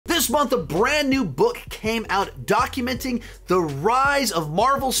This month, a brand new book came out documenting the rise of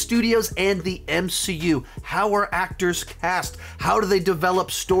Marvel Studios and the MCU. How are actors cast? How do they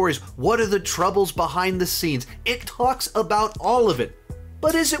develop stories? What are the troubles behind the scenes? It talks about all of it.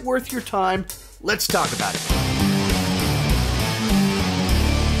 But is it worth your time? Let's talk about it.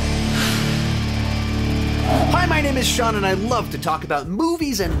 Hi, my name is Sean, and I love to talk about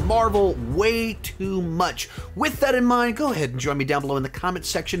movies and Marvel way too much. With that in mind, go ahead and join me down below in the comments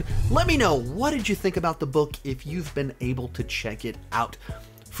section. Let me know, what did you think about the book if you've been able to check it out?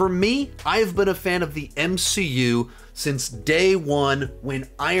 For me, I've been a fan of the MCU since day one when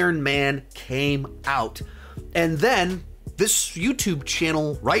Iron Man came out. And then this YouTube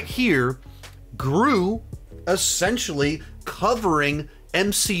channel right here grew essentially covering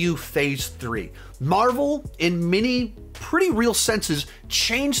MCU Phase 3. Marvel, in many pretty real senses,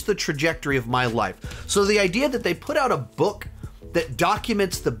 changed the trajectory of my life. So the idea that they put out a book that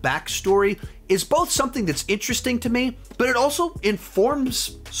documents the backstory is both something that's interesting to me, but it also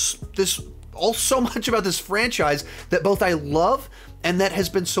informs so much about this franchise that both I love and that has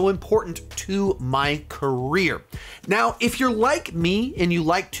been so important to my career. Now, if you're like me and you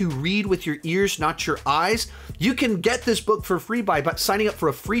like to read with your ears, not your eyes, you can get this book for free by signing up for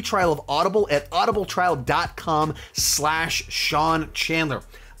a free trial of Audible at audibletrial.com/Sean Chandler.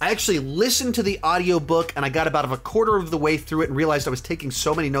 I actually listened to the audiobook and I got about a quarter of the way through it and realized I was taking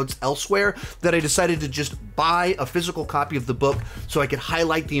so many notes elsewhere that I decided to just buy a physical copy of the book so I could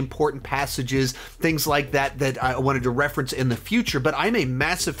highlight the important passages, things like that that I wanted to reference in the future. But I'm a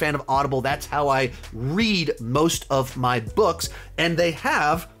massive fan of Audible. That's how I read most of my books, and they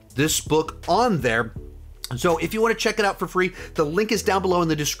have this book on there. So if you want to check it out for free, the link is down below in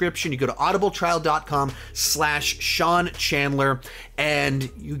the description. You go to audibletrial.com/Sean Chandler and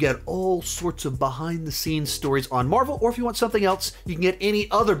you get all sorts of behind the scenes stories on Marvel, or if you want something else, you can get any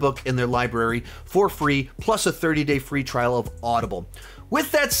other book in their library for free, plus a 30-day free trial of Audible.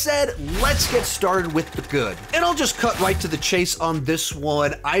 With that said, let's get started with the good. And I'll just cut right to the chase on this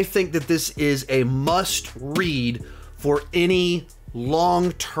one. I think that this is a must read for any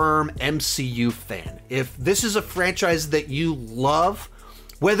long-term MCU fan. If this is a franchise that you love,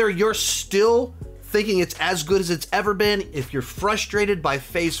 whether you're still thinking it's as good as it's ever been, if you're frustrated by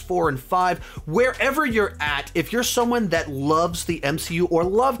Phase 4 and 5, wherever you're at, if you're someone that loves the MCU or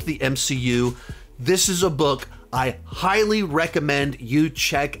loved the MCU, this is a book I highly recommend you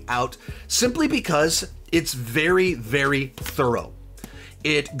check out, simply because it's very, very thorough.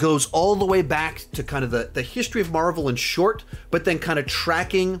 It goes all the way back to kind of the history of Marvel in short, but then kind of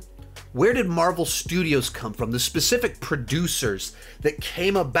tracking where did Marvel Studios come from, the specific producers that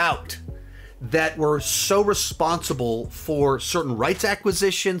came about that were so responsible for certain rights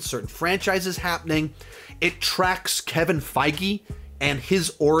acquisitions, certain franchises happening. It tracks Kevin Feige and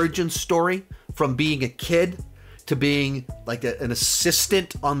his origin story from being a kid to being like an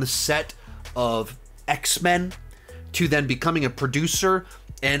assistant on the set of X-Men, to then becoming a producer,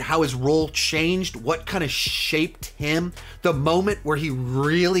 and how his role changed, what kind of shaped him, the moment where he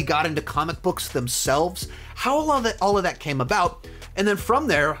really got into comic books themselves, how all of that came about. And then from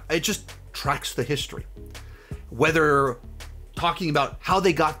there, it just tracks the history. Whether talking about how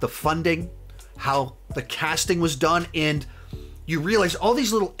they got the funding, how the casting was done, and you realize all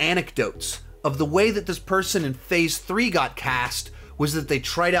these little anecdotes of the way that this person in Phase 3 got cast was that they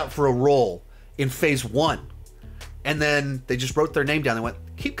tried out for a role in Phase 1. And then they just wrote their name down and went,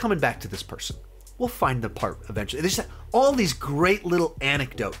 keep coming back to this person. We'll find the part eventually. There's all these great little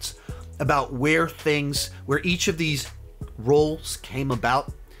anecdotes about where each of these roles came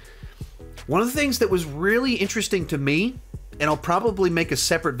about. One of the things that was really interesting to me, and I'll probably make a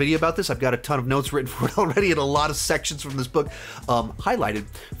separate video about this, I've got a ton of notes written for it already and a lot of sections from this book highlighted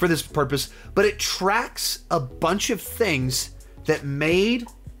for this purpose, but it tracks a bunch of things that made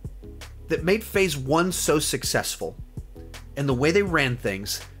Phase 1 so successful, and the way they ran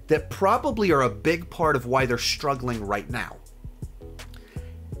things that probably are a big part of why they're struggling right now.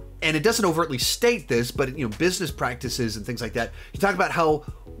 And it doesn't overtly state this, but business practices and things like that. You talk about how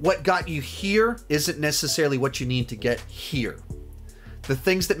what got you here isn't necessarily what you need to get here. The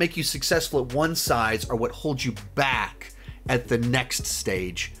things that make you successful at one size are what hold you back at the next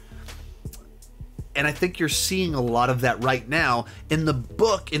stage. And I think you're seeing a lot of that right now. In the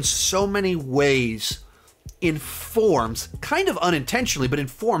book, in so many ways, informs, kind of unintentionally, but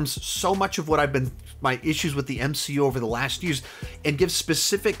informs so much of what my issues with the MCU over the last years, and gives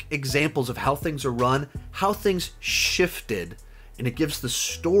specific examples of how things are run, how things shifted, and it gives the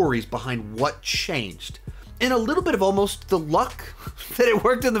stories behind what changed. and a little bit of almost the luck that it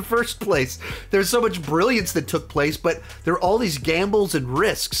worked in the first place. There's so much brilliance that took place, but there are all these gambles and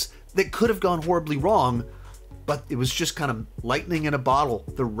risks that could have gone horribly wrong, but it was just kind of lightning in a bottle,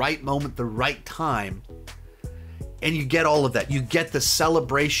 the right moment, the right time. And you get all of that. You get the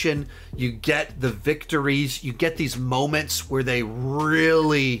celebration, you get the victories, you get these moments where they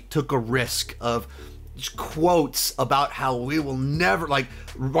really took a risk of quotes about how we will never, like,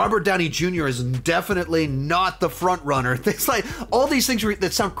 Robert Downey Jr. is definitely not the front runner. It's like all these things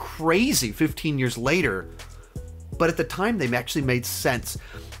that sound crazy 15 years later, but at the time they actually made sense.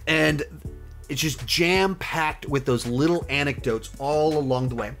 And it's just jam-packed with those little anecdotes all along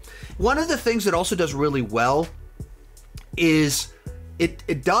the way. One of the things that also does really well is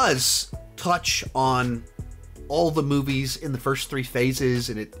it does touch on all the movies in the first 3 phases,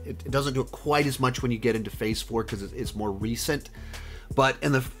 and it doesn't do it quite as much when you get into phase 4 because it's more recent. But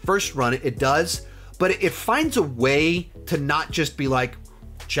in the first run, it does. But it finds a way to not just be like,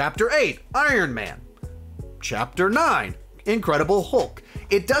 Chapter 8, Iron Man. Chapter 9, Incredible Hulk.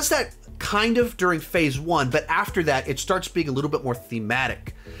 It does that kind of during phase 1, but after that, it starts being a little bit more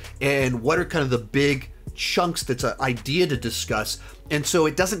thematic. And what are kind of the big chunks that's an idea to discuss, and so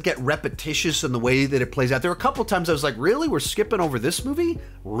it doesn't get repetitious in the way that it plays out. There were a couple times I was like, really? We're skipping over this movie?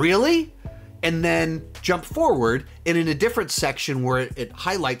 Really? And then jump forward, and in a different section where it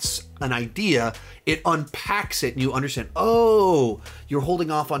highlights an idea, it unpacks it, and you understand, oh, you're holding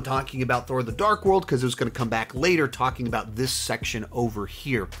off on talking about Thor the Dark World because it was going to come back later talking about this section over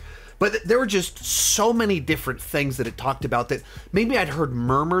here. But there were just so many different things that it talked about that maybe I'd heard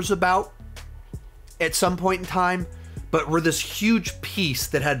murmurs about at some point in time, but were this huge piece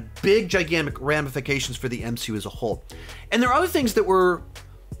that had big, gigantic ramifications for the MCU as a whole. And there are other things that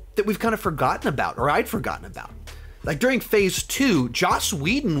we've kind of forgotten about, or I'd forgotten about. Like during phase 2, Joss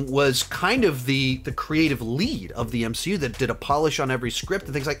Whedon was kind of the creative lead of the MCU that did a polish on every script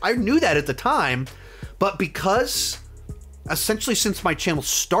and things like. I knew that at the time, but because essentially since my channel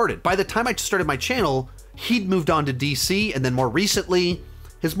started, by the time I started my channel, he'd moved on to DC, and then more recently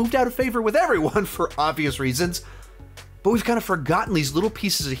has moved out of favor with everyone for obvious reasons. But we've kind of forgotten these little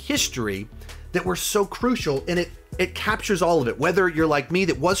pieces of history that were so crucial, and it captures all of it. Whether you're like me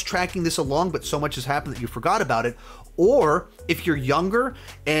that was tracking this along, but so much has happened that you forgot about it, or if you're younger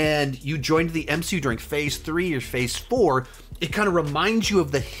and you joined the MCU during phase 3 or phase 4, it kind of reminds you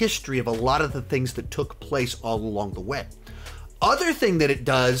of the history of a lot of the things that took place all along the way. Other thing that it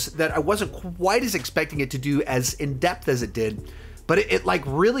does that I wasn't quite as expecting it to do as in-depth as it did, but it like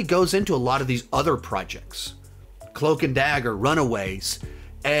really goes into a lot of these other projects, Cloak and Dagger, Runaways,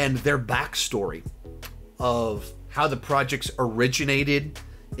 and their backstory of how the projects originated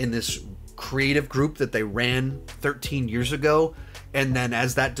in this creative group that they ran 13 years ago. And then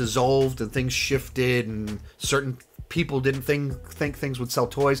as that dissolved and things shifted and certain people didn't think things would sell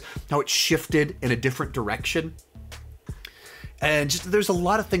toys, how it shifted in a different direction. And just, there's a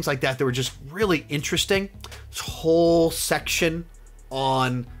lot of things like that that were just really interesting. This whole section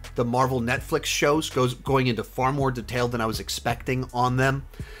on the Marvel Netflix shows going into far more detail than I was expecting on them,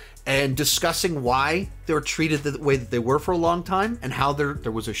 and discussing why they were treated the way that they were for a long time, and how there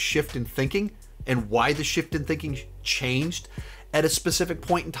was a shift in thinking, and why the shift in thinking changed at a specific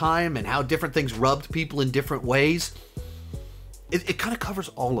point in time, and how different things rubbed people in different ways. It kind of covers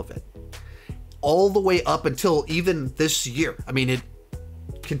all of it, all the way up until even this year. I mean,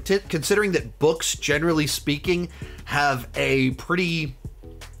 considering that books, generally speaking, have a pretty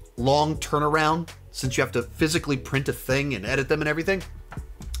long turnaround since you have to physically print a thing and edit them and everything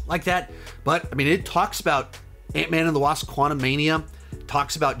like that. But I mean, it talks about Ant-Man and the Wasp: Quantumania,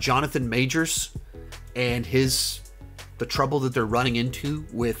 talks about Jonathan Majors and the trouble that they're running into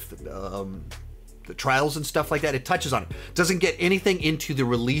with the trials and stuff like that. It touches on it. Doesn't get anything into the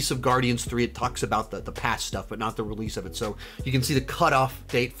release of Guardians 3. It talks about the past stuff, but not the release of it. So you can see the cutoff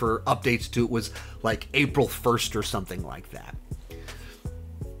date for updates to it was like April 1st or something like that.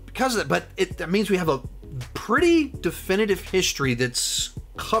 Because of that, but that means we have a pretty definitive history that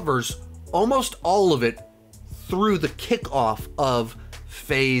covers almost all of it through the kickoff of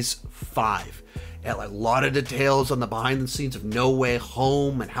phase 5. And a lot of details on the behind the scenes of No Way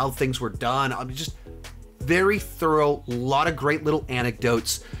Home and how things were done. I mean, just very thorough, a lot of great little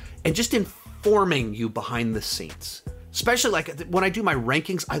anecdotes, and just informing you behind the scenes. Especially like when I do my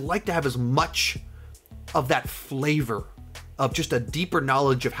rankings, I like to have as much of that flavor of just a deeper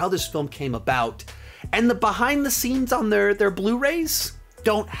knowledge of how this film came about. And the behind the scenes on their Blu-rays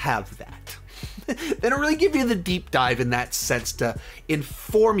don't have that. They don't really give you the deep dive in that sense to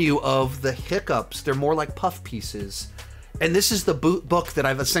inform you of the hiccups. They're more like puff pieces. And this is the book that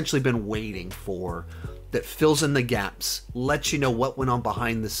I've essentially been waiting for that fills in the gaps, lets you know what went on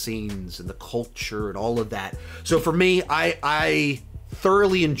behind the scenes and the culture and all of that. So for me, I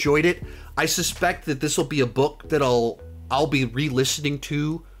thoroughly enjoyed it. I suspect that this will be a book that I'll be re-listening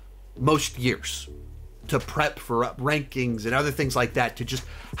to most years to prep for rankings and other things like that, to just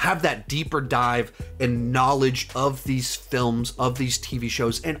have that deeper dive and knowledge of these films, of these TV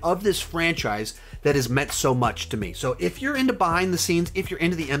shows, and of this franchise that has meant so much to me. So if you're into behind the scenes, if you're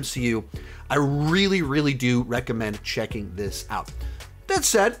into the MCU, I really, really do recommend checking this out. That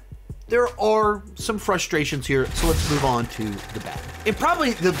said, there are some frustrations here, so let's move on to the bad. And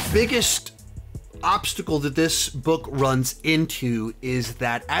probably the biggest obstacle that this book runs into is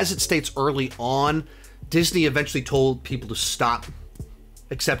that, as it states early on, Disney eventually told people to stop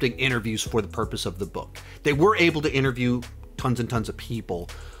accepting interviews for the purpose of the book. They were able to interview tons and tons of people,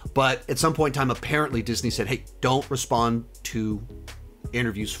 but at some point in time, apparently Disney said, hey, don't respond to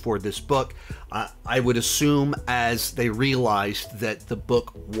interviews for this book. I would assume as they realized that the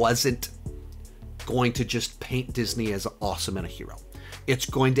book wasn't going to just paint Disney as awesome and a hero. It's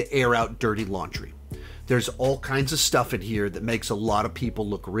going to air out dirty laundry. There's all kinds of stuff in here that makes a lot of people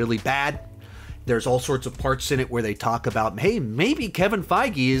look really bad. There's all sorts of parts in it where they talk about, hey, maybe Kevin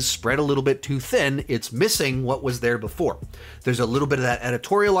Feige is spread a little bit too thin. It's missing what was there before. There's a little bit of that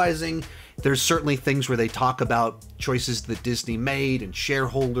editorializing. There's certainly things where they talk about choices that Disney made and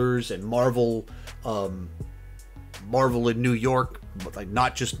shareholders and Marvel in New York, like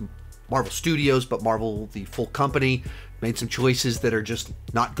not just Marvel Studios, but Marvel, the full company, made some choices that are just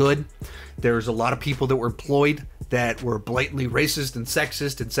not good. There's a lot of people that were employed that were blatantly racist and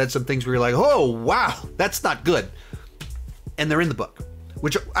sexist and said some things where you're like, oh, wow, that's not good. And they're in the book,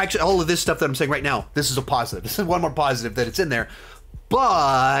 which actually all of this stuff that I'm saying right now, this is a positive. This is one more positive that it's in there.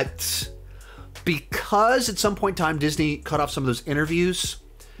 But because at some point in time, Disney cut off some of those interviews,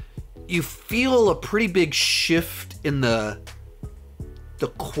 you feel a pretty big shift in the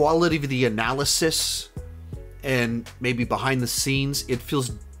quality of the analysis and maybe behind the scenes. It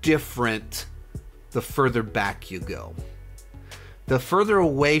feels different the further back you go. The further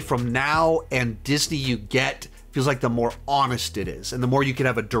away from now and Disney you get, feels like the more honest it is, and the more you can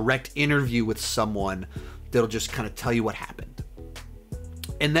have a direct interview with someone that'll just kind of tell you what happened.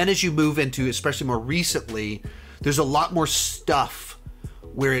 And then as you move into, especially more recently, there's a lot more stuff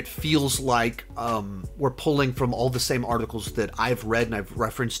where it feels like we're pulling from all the same articles that I've read and I've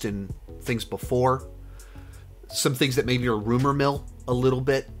referenced in things before. Some things that maybe are rumor mill a little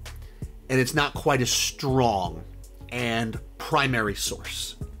bit, and it's not quite as strong and primary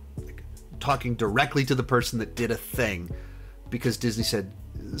source. Like talking directly to the person that did a thing because Disney said,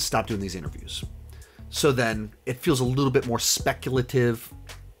 stop doing these interviews. So then it feels a little bit more speculative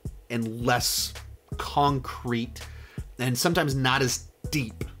and less concrete, and sometimes not as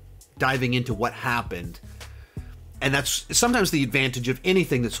deep, diving into what happened. And that's sometimes the advantage of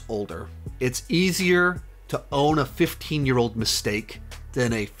anything that's older. It's easier to own a 15-year-old mistake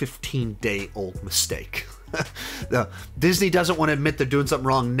than a 15-day-old mistake. Disney doesn't want to admit they're doing something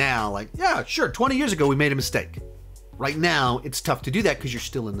wrong now. Like, yeah, sure, 20 years ago we made a mistake. Right now, it's tough to do that because you're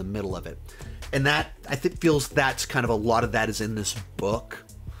still in the middle of it. And that, I think, feels that's kind of a lot of that is in this book.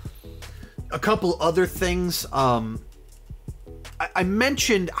 A couple other things. I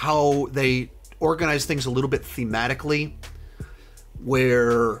mentioned how they organize things a little bit thematically,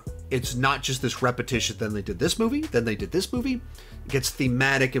 where it's not just this repetition, then they did this movie, then they did this movie. It gets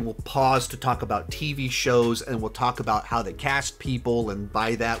thematic, and we'll pause to talk about TV shows, and we'll talk about how they cast people, and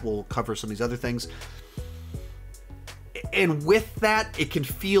by that we'll cover some of these other things. And with that, it can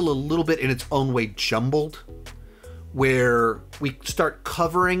feel a little bit in its own way jumbled, where we start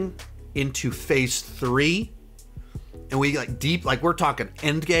covering into phase 3, and we like deep, like we're talking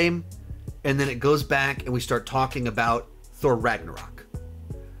Endgame, and then it goes back and we start talking about Thor Ragnarok.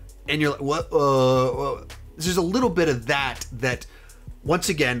 And you're like, what? There's a little bit of that, once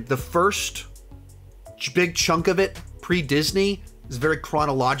again, the first big chunk of it, pre-Disney, is very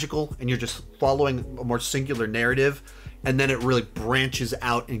chronological, and you're just following a more singular narrative, and then it really branches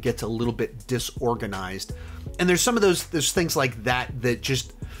out and gets a little bit disorganized. And there's some of those things like that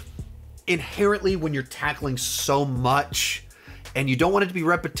just inherently, when you're tackling so much and you don't want it to be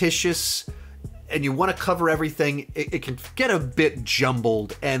repetitious and you want to cover everything, it can get a bit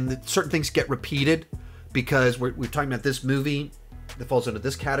jumbled, and certain things get repeated because we're talking about this movie that falls into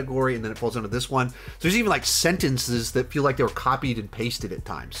this category, and then it falls into this one. So there's even like sentences that feel like they were copied and pasted at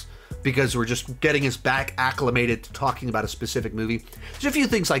times because we're just getting us back acclimated to talking about a specific movie. There's a few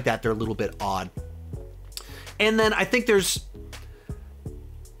things like that. They're a little bit odd. And then I think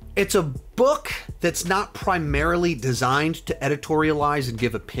it's a book that's not primarily designed to editorialize and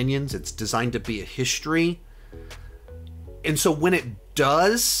give opinions. It's designed to be a history. And so when it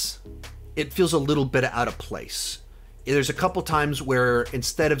does, it feels a little bit out of place. There's a couple times where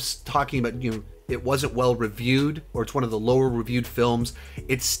instead of talking about, it wasn't well reviewed, or it's one of the lower reviewed films,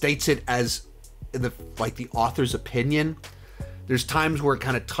 it states it as the author's opinion. There's times where it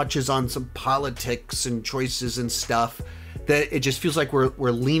kind of touches on some politics and choices and stuff that it just feels like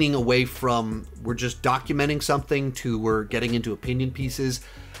we're leaning away from, we're just documenting something to we're getting into opinion pieces.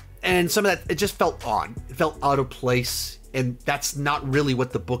 And some of that, it just felt odd. It felt out of place. And that's not really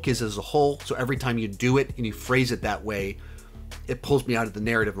what the book is as a whole. So every time you do it and you phrase it that way, it pulls me out of the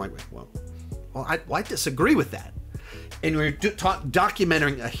narrative. I'm like, well, I disagree with that. And we're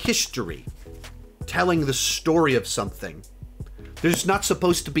documenting a history, telling the story of something. There's not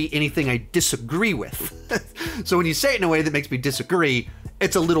supposed to be anything I disagree with. So when you say it in a way that makes me disagree,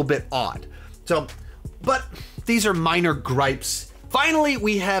 it's a little bit odd. So, but these are minor gripes. Finally,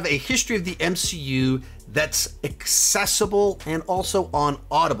 we have a history of the MCU that's accessible and also on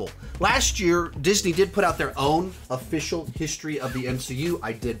Audible. Last year, Disney did put out their own official history of the MCU.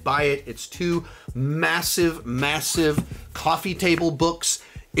 I did buy it. It's 2 massive, massive coffee table books.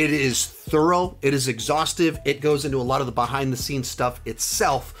 It is thorough. It is exhaustive. It goes into a lot of the behind the scenes stuff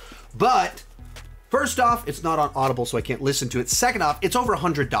itself. But first off, it's not on Audible, so I can't listen to it. Second off, it's over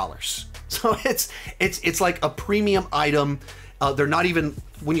 $100. So it's like a premium item. They're not even,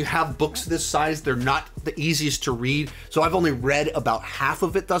 when you have books this size, they're not the easiest to read. So I've only read about half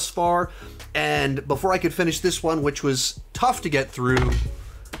of it thus far. And before I could finish this one, which was tough to get through,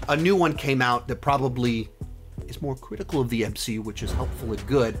 a new one came out that probably is more critical of the MCU, which is helpful and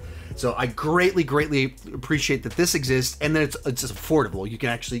good. So I greatly, greatly appreciate that this exists, and that it's affordable. You can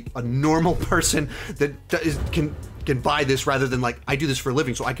actually, a normal person that can buy this, rather than like, I do this for a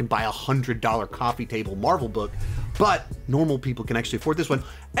living, so I can buy $100 coffee table Marvel book, but normal people can actually afford this one.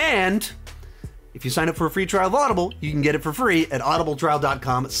 And if you sign up for a free trial of Audible, you can get it for free at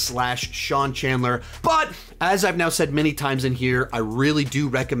audibletrial.com/Sean Chandler. But as I've now said many times in here, I really do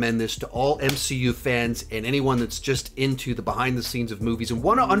recommend this to all MCU fans and anyone that's just into the behind the scenes of movies and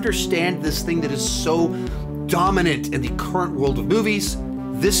want to understand this thing that is so dominant in the current world of movies.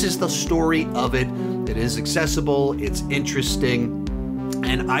 This is the story of it. It is accessible, it's interesting,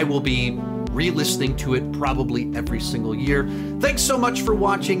 and I will be re-listening to it probably every single year. Thanks so much for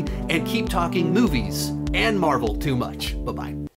watching, and keep talking movies and Marvel too much. Bye-bye.